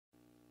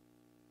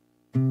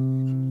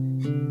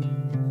I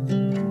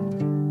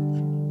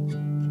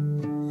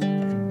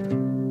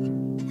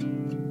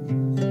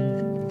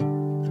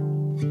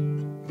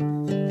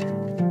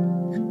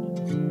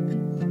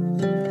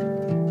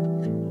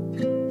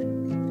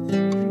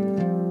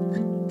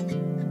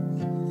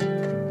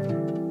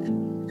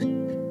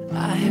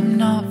am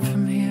not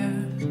from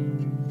here.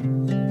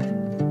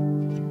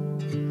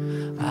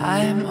 I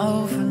am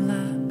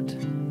overlapped.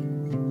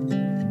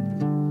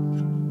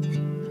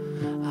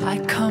 I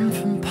come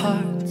from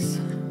parts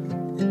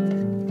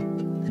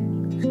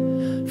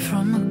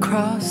from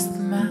across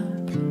the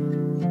map.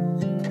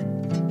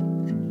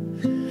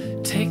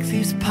 Take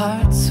these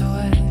parts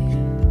away.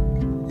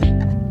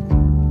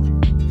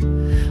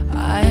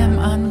 I am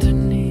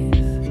underneath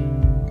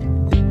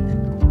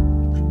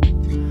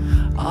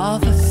all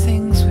the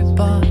things we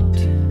bought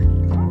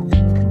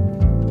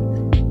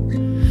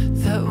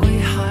that we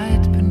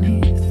hide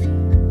beneath.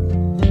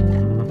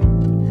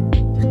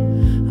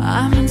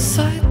 I'm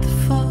inside the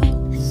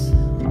faults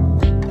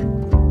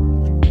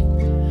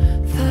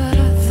that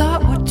I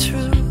thought were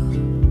true.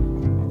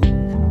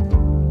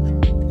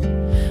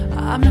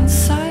 I'm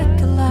inside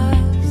the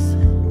lies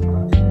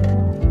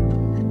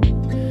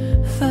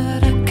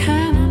that I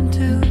can't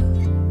undo.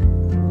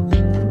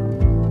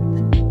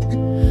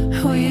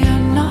 We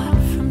are not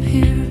from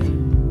here.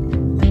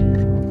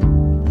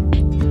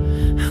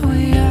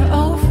 We are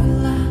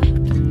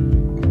overlapped.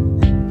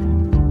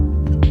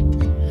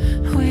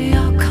 We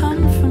all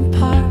come from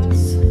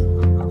parts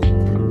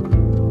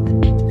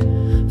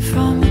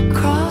from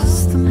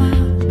across the map.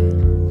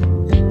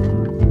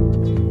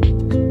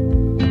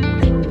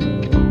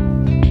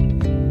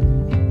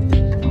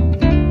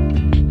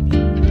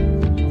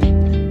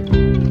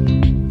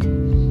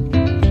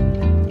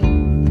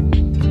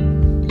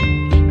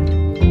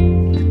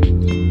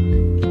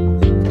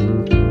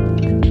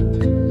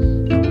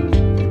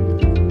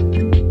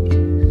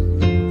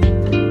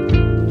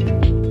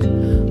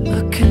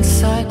 Look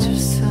inside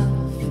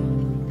yourself.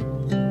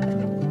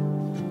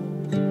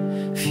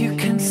 If you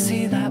can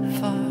see that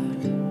far,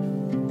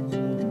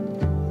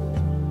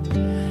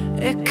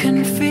 it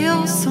can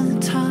feel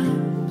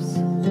sometimes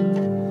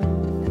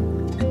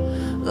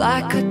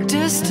like a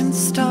distant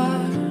star.